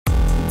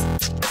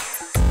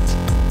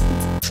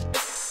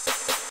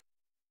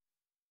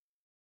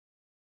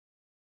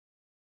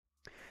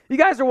You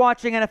guys are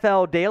watching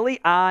NFL Daily.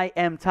 I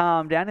am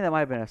Tom Downey. That might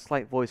have been a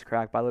slight voice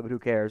crack, but who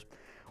cares?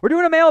 We're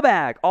doing a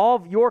mailbag. All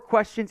of your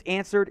questions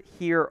answered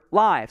here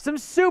live. Some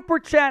super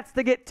chats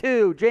to get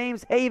to.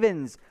 James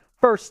Havens,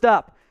 first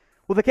up.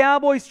 Will the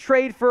Cowboys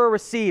trade for a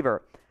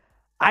receiver?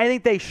 I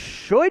think they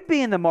should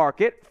be in the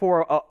market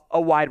for a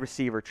wide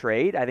receiver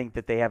trade. I think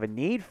that they have a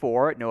need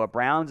for it. Noah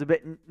Brown's a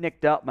bit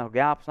nicked up. Michael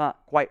Gallup's not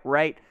quite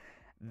right.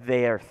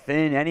 They are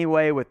thin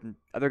anyway with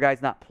other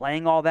guys not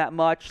playing all that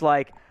much.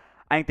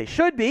 I think they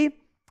should be.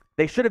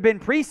 They should have been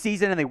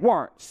preseason, and they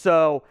weren't.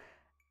 So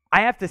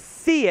I have to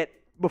see it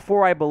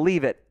before I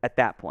believe it at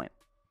that point.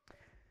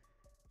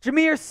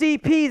 Jameer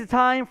CP, the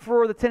time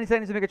for the Tennessee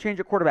Titans to make a change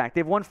at quarterback.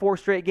 They've won 4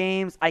 straight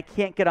games. I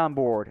can't get on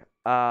board.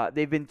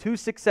 They've been too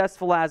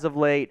successful as of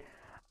late.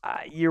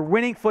 You're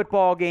winning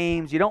football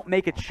games. You don't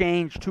make a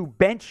change to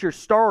bench your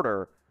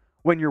starter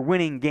when you're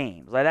winning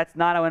games. That's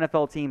not how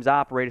NFL teams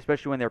operate,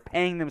 especially when they're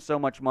paying them so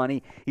much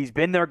money. He's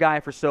been their guy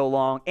for so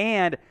long.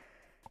 And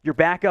your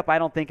backup, I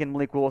don't think, in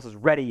Malik Willis is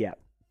ready yet.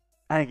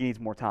 I think he needs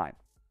more time.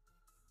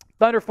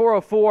 Thunder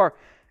 404,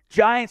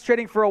 Giants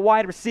trading for a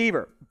wide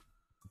receiver.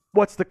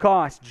 What's the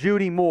cost?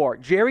 Jeudy Moore.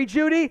 Jerry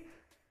Jeudy,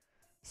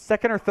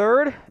 second or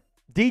third.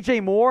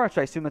 DJ Moore, which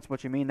I assume that's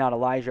what you mean, not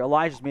Elijah.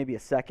 Elijah's maybe a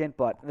second,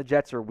 but the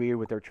Jets are weird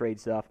with their trade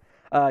stuff.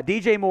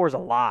 DJ Moore is a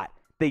lot.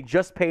 They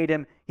just paid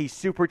him. He's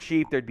super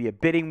cheap. There'd be a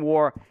bidding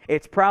war.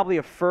 It's probably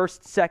a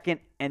first, second,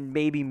 and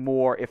maybe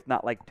more, if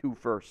not 2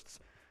 firsts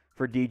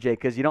for DJ,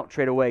 because you don't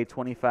trade away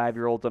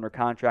 25-year-olds under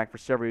contract for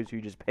several years who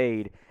you just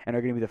paid and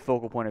are going to be the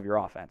focal point of your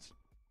offense.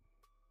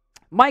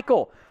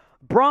 Michael,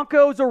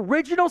 Broncos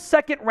original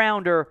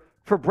second-rounder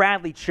for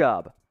Bradley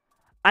Chubb.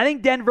 I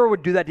think Denver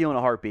would do that deal in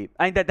a heartbeat.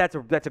 I think that's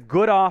a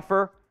good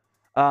offer,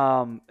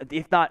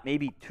 if not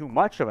maybe too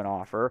much of an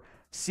offer.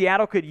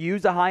 Seattle could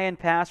use a high-end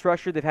pass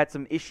rusher. They've had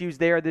some issues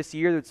there this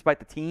year, despite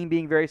the team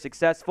being very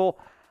successful.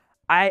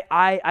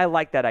 I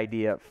like that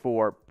idea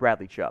for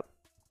Bradley Chubb.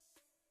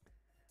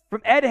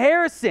 From Ed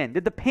Harrison,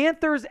 did the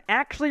Panthers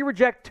actually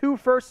reject 2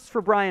 firsts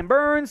for Brian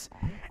Burns?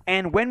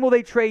 And when will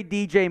they trade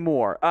DJ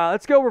Moore?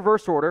 Let's go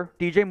reverse order.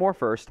 DJ Moore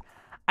first.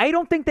 I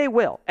don't think they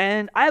will.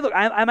 And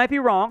I might be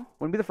wrong.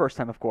 Wouldn't be the first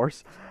time, of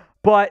course.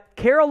 But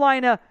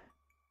Carolina,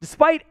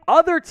 despite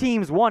other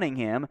teams wanting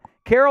him,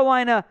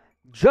 Carolina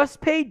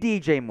just paid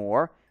DJ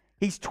Moore.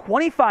 He's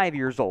 25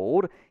 years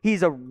old.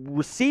 He's a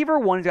receiver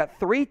one. He's got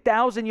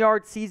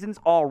 3,000-yard seasons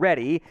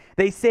already.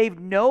 They saved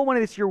no money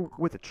this year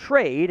with a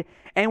trade.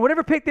 And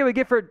whatever pick they would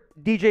get for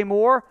DJ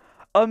Moore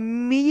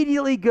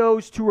immediately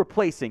goes to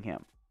replacing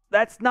him.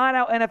 That's not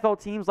how NFL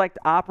teams like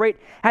to operate.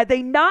 Had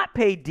they not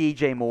paid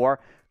DJ Moore,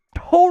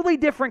 totally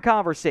different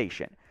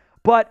conversation.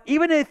 But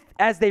even if,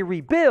 as they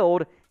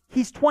rebuild,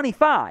 he's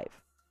 25,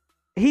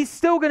 he's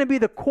still going to be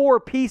the core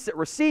piece at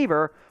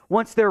receiver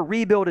once their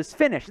rebuild is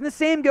finished. And the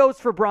same goes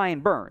for Brian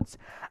Burns.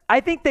 I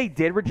think they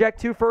did reject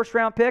 2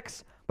 first-round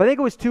picks, but I think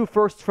it was 2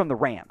 firsts from the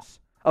Rams.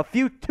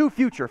 2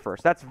 future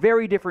firsts. That's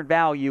very different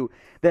value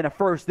than a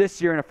first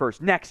this year and a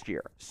first next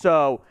year.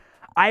 So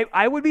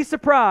I would be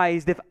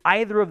surprised if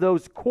either of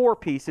those core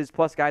pieces,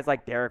 plus guys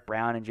like Derek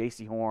Brown and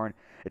J.C. Horn,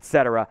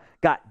 etc.,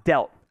 got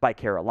dealt by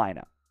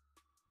Carolina.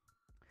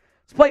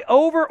 Let's play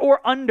over or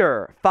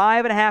under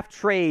 5.5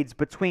 trades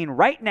between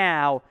right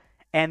now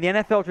and the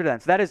NFL trade deadline.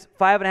 So that is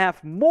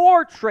 5.5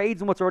 more trades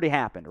than what's already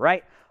happened,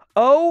 right?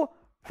 O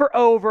for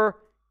over,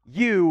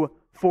 U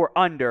for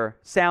under.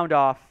 Sound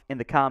off in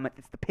the comment.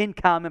 It's the pinned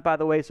comment, by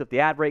the way, so if the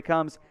ad break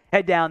comes,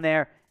 head down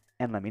there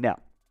and let me know.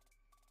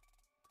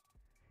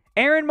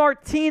 Aaron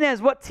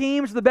Martinez, what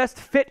teams are the best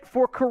fit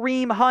for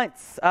Kareem Hunt?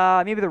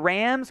 Maybe the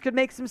Rams could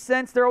make some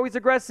sense. They're always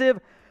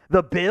aggressive.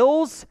 The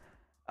Bills,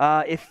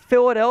 if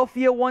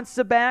Philadelphia wants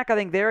to back, I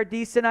think they're a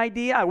decent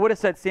idea. I would have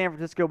said San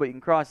Francisco, but you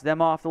can cross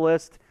them off the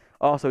list.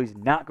 Also, he's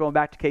not going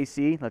back to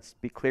KC. Let's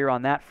be clear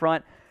on that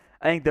front.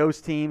 I think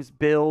those teams,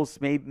 Bills,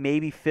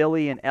 maybe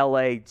Philly and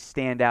LA,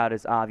 stand out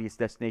as obvious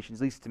destinations,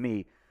 at least to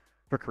me,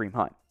 for Kareem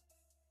Hunt.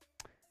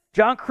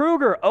 John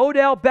Kruger,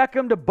 Odell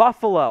Beckham to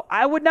Buffalo.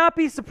 I would not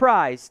be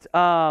surprised.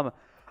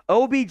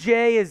 OBJ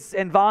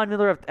and Von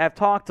Miller have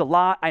talked a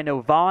lot. I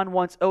know Von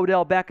wants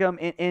Odell Beckham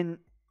in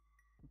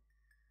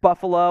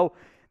Buffalo.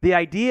 The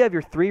idea of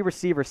your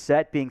 3-receiver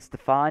set being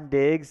Stephon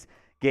Diggs,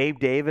 Gabe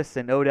Davis,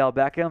 and Odell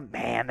Beckham,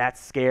 man,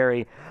 that's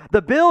scary.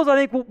 The Bills, I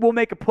think, will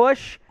make a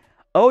push.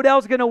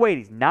 Odell's going to wait.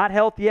 He's not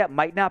healthy yet.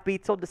 Might not be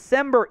till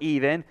December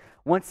even.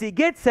 Once he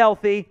gets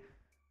healthy,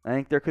 I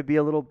think there could be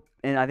a little,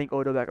 and I think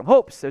Odell Beckham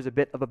hopes there's a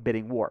bit of a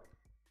bidding war.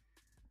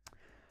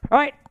 All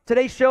right,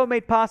 today's show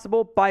made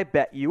possible by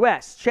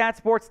BetUS.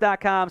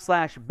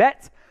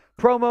 Chatsports.com/bet.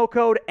 Promo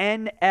code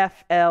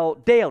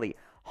NFL Daily.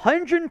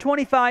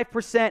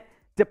 125%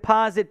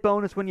 deposit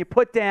bonus when you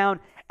put down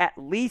at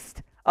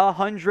least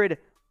 $100.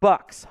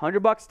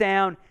 $100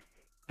 down,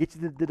 get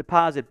you the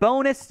deposit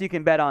bonus. You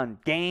can bet on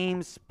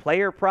games,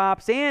 player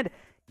props, and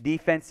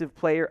Defensive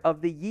Player of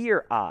the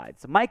Year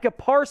odds. Micah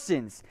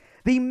Parsons,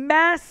 the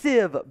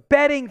massive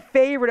betting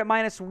favorite at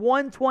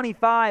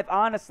 -125,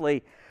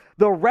 honestly.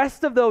 The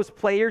rest of those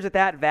players at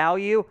that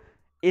value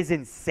is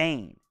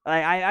insane.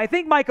 I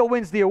think Micah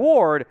wins the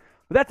award,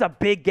 but that's a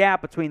big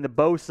gap between the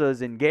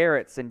Bosas and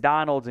Garretts and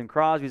Donalds and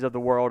Crosbys of the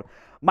world.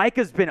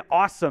 Micah's been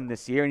awesome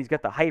this year, and he's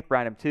got the hype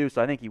around him too,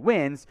 so I think he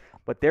wins.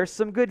 But there's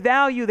some good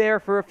value there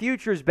for a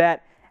futures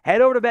bet.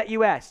 Head over to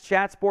BetUS,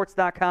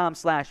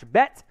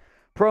 chatsports.com/bet,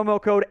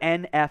 promo code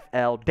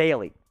NFL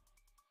Daily.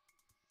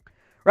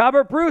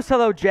 Robert Bruce,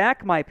 hello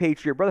Jack, my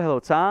Patriot brother, hello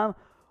Tom.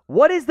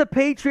 What is the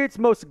Patriots'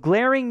 most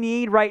glaring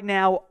need right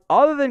now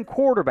other than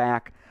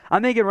quarterback?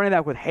 I'm thinking running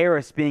back with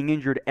Harris being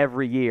injured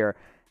every year.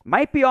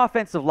 Might be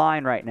offensive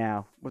line right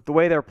now with the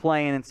way they're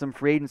playing and some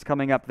free agents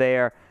coming up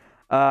there.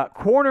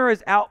 Corner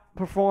has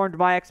outperformed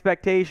my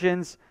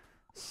expectations.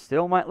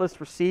 Still might list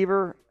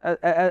receiver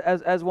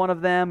as one of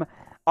them.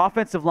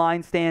 Offensive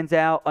line stands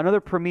out. Another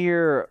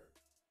premier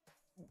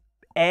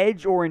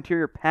edge or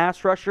interior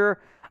pass rusher,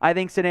 I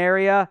think, is an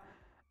area.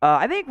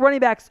 I think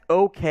running back's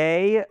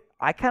okay.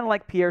 I kind of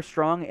like Pierre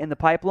Strong in the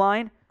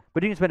pipeline,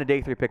 but you can spend a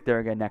day 3 pick there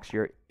again next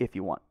year if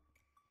you want.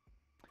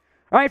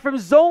 All right, from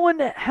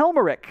Zolan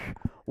Helmerich,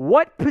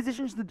 what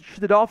positions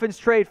should the Dolphins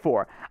trade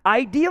for?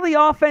 Ideally,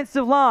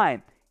 offensive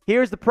line.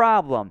 Here's the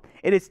problem.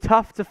 It is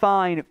tough to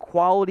find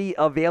quality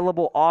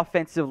available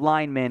offensive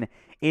linemen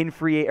in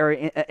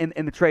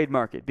the trade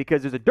market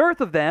because there's a dearth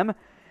of them,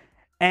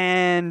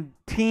 and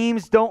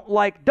teams don't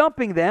like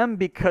dumping them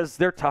because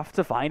they're tough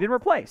to find and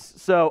replace.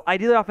 So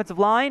ideally offensive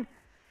line,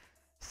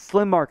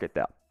 slim market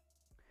though.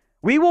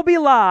 We will be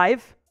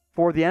live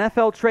for the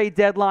NFL trade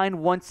deadline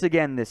once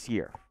again this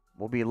year.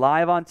 We'll be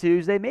live on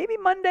Tuesday, maybe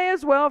Monday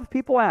as well if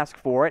people ask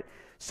for it.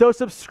 So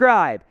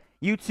subscribe,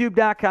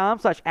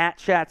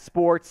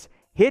 youtube.com/@chatsports.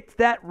 Hit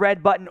that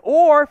red button,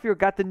 or if you've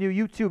got the new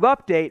YouTube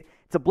update,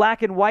 it's a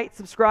black and white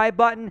subscribe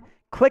button.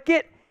 Click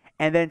it,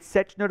 and then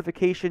set your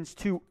notifications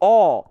to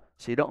all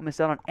so you don't miss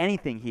out on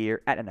anything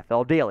here at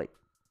NFL Daily.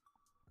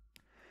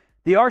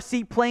 The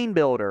RC Plane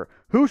Builder.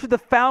 Who should the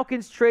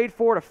Falcons trade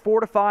for to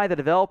fortify the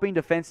developing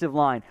defensive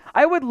line?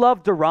 I would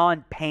love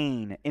Daron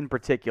Payne in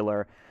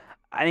particular.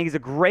 I think he's a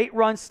great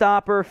run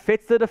stopper,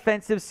 fits the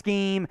defensive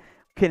scheme,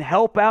 can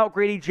help out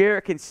Grady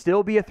Jarrett, can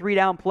still be a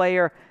 3-down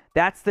player.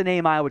 That's the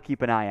name I would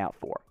keep an eye out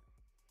for.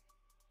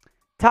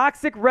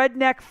 Toxic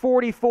Redneck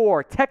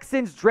 44.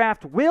 Texans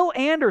draft Will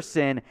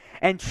Anderson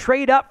and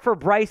trade up for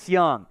Bryce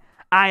Young.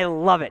 I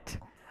love it.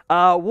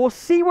 We'll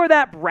see where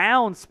that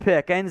Browns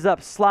pick ends up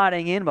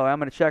slotting in, but I'm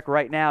going to check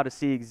right now to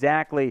see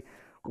exactly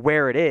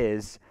where it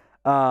is.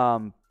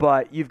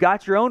 But you've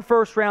got your own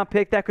first-round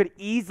pick that could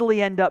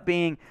easily end up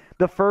being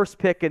the first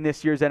pick in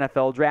this year's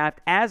NFL draft.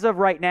 As of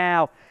right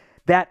now,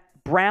 that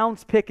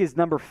Browns pick is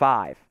number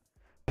 5.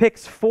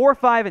 Picks 4,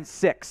 5, and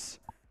 6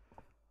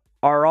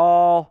 are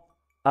all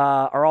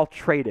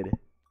traded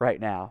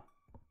right now.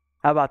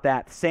 How about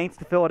that? Saints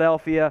to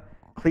Philadelphia,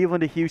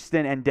 Cleveland to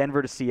Houston, and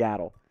Denver to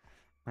Seattle.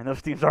 And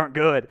those teams aren't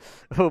good.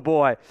 Oh,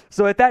 boy.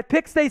 So if that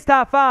pick stays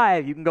top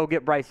 5, you can go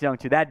get Bryce Young,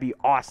 too. That'd be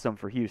awesome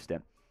for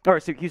Houston. Or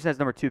so Houston has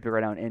number 2 pick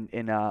right now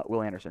in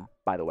Will Anderson,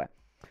 by the way.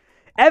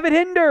 Evan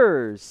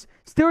Hinders.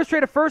 Steelers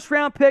trade a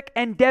first-round pick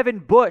and Devin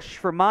Bush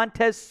for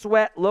Montez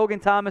Sweat, Logan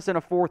Thomas, and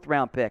a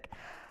 4th-round pick.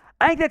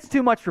 I think that's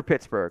too much for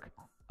Pittsburgh.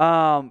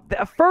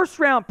 A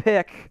first-round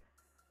pick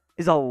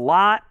is a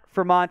lot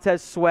for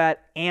Montez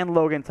Sweat and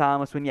Logan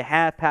Thomas when you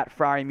have Pat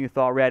Freiermuth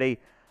already.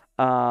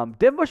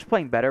 Devin Bush is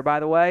playing better, by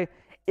the way.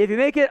 If you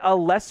make it a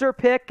lesser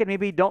pick and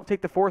maybe don't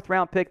take the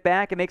 4th-round pick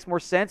back, it makes more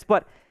sense.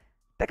 But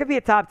that could be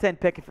a top 10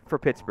 pick for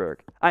Pittsburgh.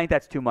 I think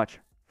that's too much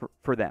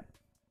for them.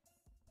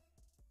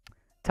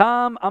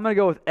 Tom, I'm going to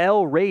go with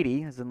L.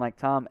 Rady, as in like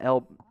Tom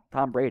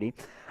Brady.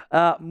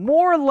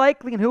 More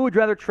likely, and who would you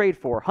rather trade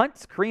for? Hunt,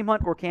 Kareem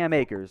Hunt, or Cam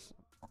Akers?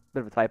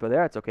 Bit of a typo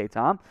there. That's okay,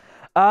 Tom.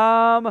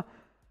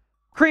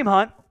 Kareem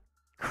Hunt.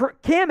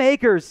 Cam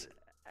Akers,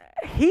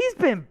 he's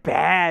been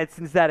bad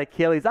since that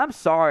Achilles. I'm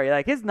sorry.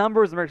 Like, his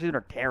numbers in the season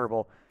are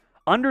terrible.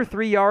 Under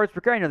 3 yards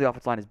per carry. I know the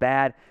offensive line is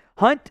bad.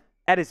 Hunt,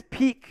 at his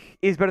peak,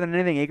 is better than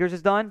anything Akers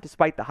has done,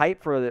 despite the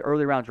hype for the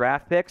early round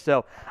draft pick.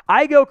 So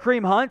I go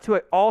Kareem Hunt, who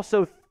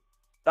also,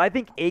 I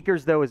think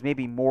Akers, though, is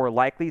maybe more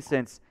likely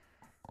since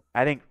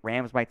I think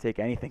Rams might take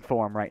anything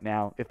for him right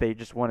now if they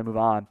just want to move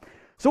on.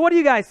 So what do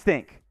you guys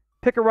think?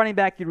 Pick a running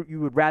back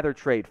you would rather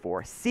trade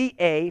for.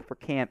 CA for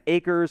Cam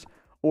Akers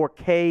or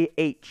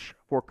KH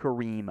for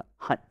Kareem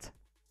Hunt.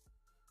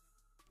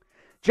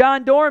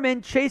 John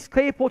Dorman, Chase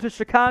Claypool to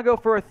Chicago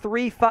for a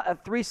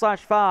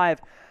 3/5.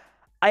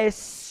 I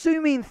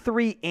assuming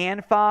 3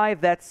 and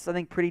 5. That's, I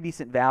think, pretty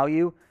decent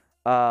value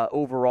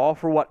overall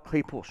for what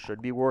Claypool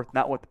should be worth,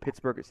 not what the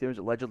Pittsburgh Steelers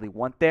allegedly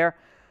want there.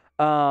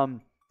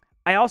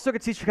 I also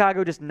could see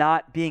Chicago just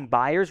not being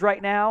buyers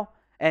right now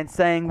and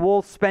saying,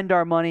 we'll spend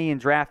our money in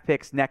draft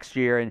picks next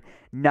year and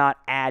not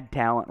add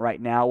talent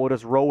right now. We'll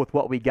just roll with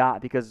what we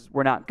got because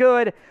we're not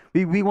good.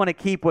 We want to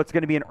keep what's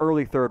going to be an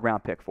early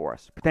 3rd-round pick for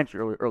us,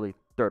 potentially early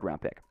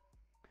 3rd-round pick.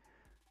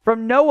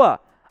 From Noah,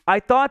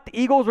 I thought the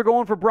Eagles were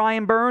going for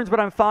Brian Burns,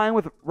 but I'm fine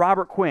with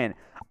Robert Quinn.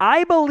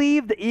 I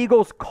believe the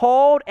Eagles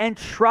called and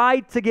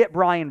tried to get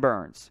Brian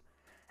Burns,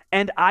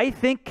 and I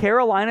think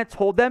Carolina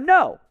told them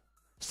no.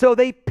 So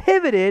they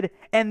pivoted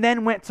and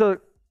then went to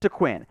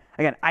Quinn.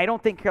 Again, I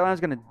don't think Carolina's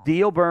going to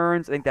deal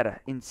Burns. I think that an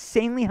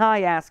insanely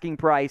high asking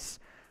price.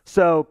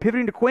 So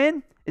pivoting to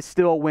Quinn is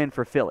still a win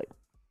for Philly.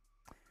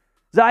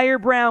 Zaire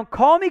Brown,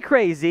 call me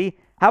crazy.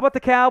 How about the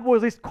Cowboys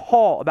at least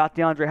call about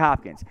DeAndre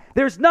Hopkins?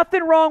 There's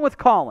nothing wrong with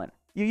calling.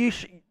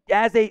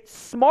 As a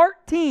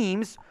smart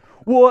teams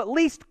will at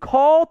least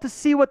call to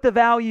see what the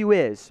value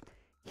is.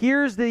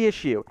 Here's the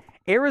issue.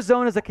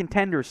 Arizona's a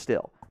contender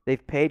still.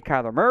 They've paid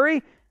Kyler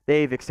Murray.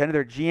 They've extended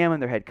their GM and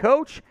their head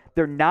coach.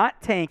 They're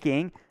not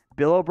tanking.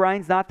 Bill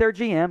O'Brien's not their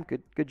GM.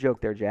 Good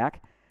joke there,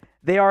 Jack.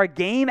 They are a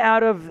game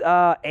out of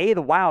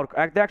the wild.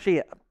 They're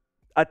actually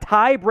a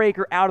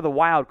tiebreaker out of the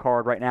wild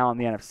card right now in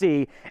the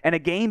NFC and a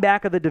game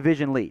back of the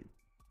division lead.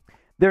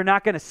 They're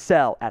not going to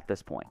sell at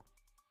this point.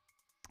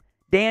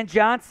 Dan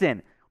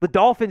Johnson, the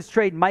Dolphins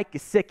trade Mike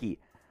Gesicki.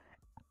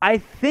 I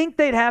think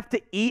they'd have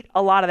to eat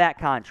a lot of that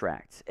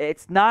contract.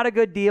 It's not a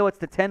good deal. It's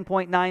the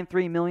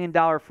 $10.93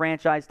 million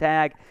franchise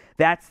tag.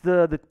 That's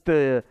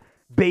the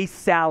base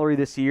salary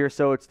this year.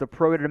 So it's the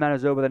prorated amount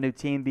as over the new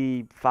team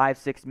be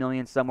 $5-6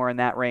 million, somewhere in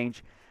that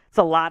range. It's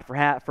a lot for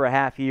a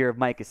half year of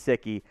Mike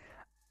Gesicki.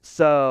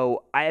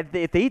 So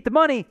if they eat the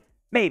money,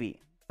 maybe.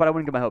 But I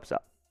wouldn't get my hopes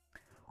up.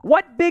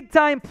 What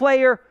big-time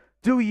player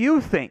do you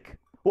think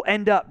will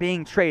end up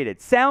being traded?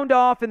 Sound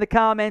off in the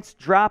comments.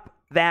 Drop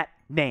that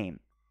name.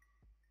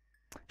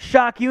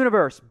 Shock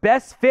Universe,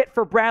 best fit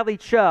for Bradley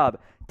Chubb.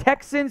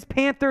 Texans,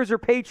 Panthers, or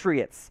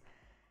Patriots?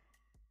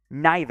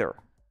 Neither,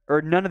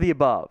 or none of the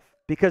above.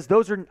 Because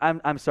those are,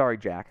 I'm sorry,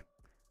 Jack.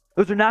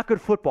 Those are not good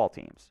football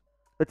teams.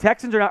 The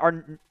Texans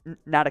are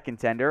not a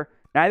contender.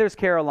 Neither is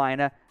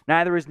Carolina.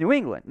 Neither is New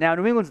England. Now,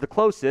 New England's the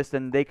closest,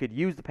 and they could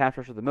use the pass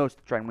rusher the most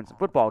to try and win some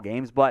football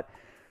games. But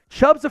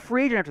Chubb's a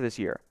free agent after this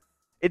year.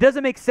 It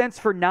doesn't make sense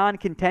for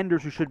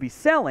non-contenders who should be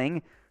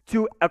selling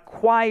to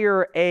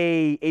acquire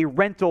a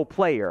rental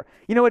player.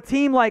 You know, a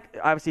team like,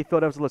 obviously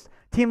Philadelphia's list,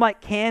 a team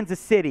like Kansas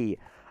City,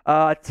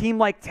 a team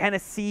like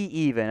Tennessee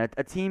even,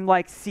 a team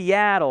like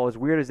Seattle, as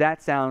weird as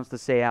that sounds to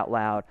say out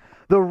loud,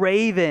 the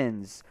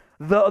Ravens,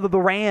 the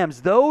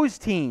Rams, those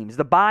teams,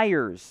 the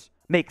buyers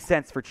make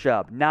sense for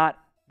Chubb, not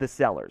the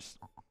sellers.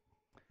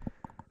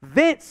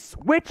 Vince,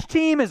 which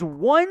team is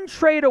one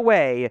trade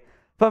away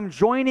from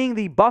joining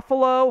the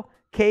Buffalo,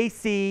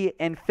 KC,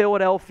 and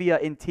Philadelphia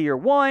in Tier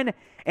 1,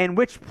 and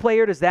which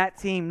player does that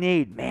team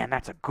need? Man,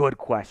 that's a good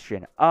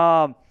question.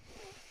 Can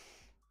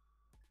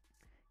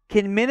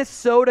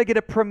Minnesota get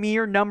a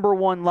premier number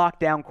 1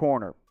 lockdown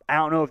corner? I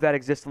don't know if that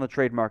exists on the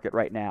trade market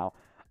right now.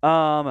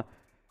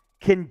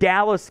 Can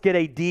Dallas get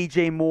a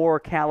DJ Moore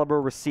caliber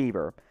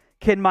receiver?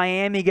 Can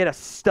Miami get a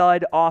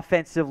stud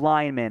offensive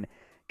lineman?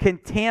 Can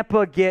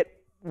Tampa get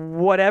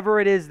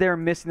whatever it is they're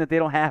missing that they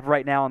don't have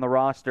right now on the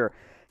roster?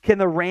 Can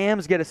the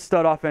Rams get a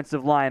stud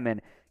offensive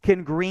lineman?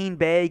 Can Green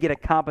Bay get a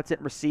competent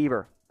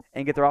receiver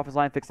and get their offensive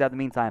line fixed out in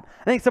the meantime?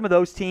 I think some of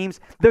those teams,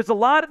 there's a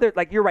lot of,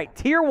 like you're right,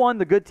 Tier 1,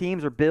 the good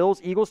teams are Bills,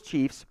 Eagles,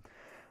 Chiefs.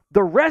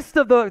 The rest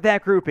of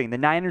that grouping, the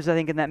Niners, I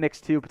think, in that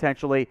mix too,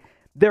 potentially,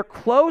 they're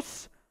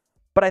close,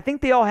 but I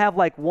think they all have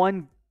like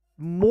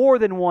more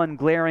than one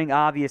glaring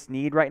obvious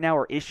need right now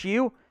or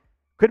issue.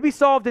 Could be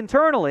solved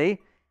internally,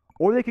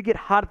 or they could get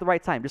hot at the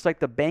right time, just like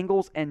the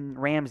Bengals and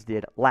Rams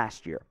did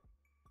last year.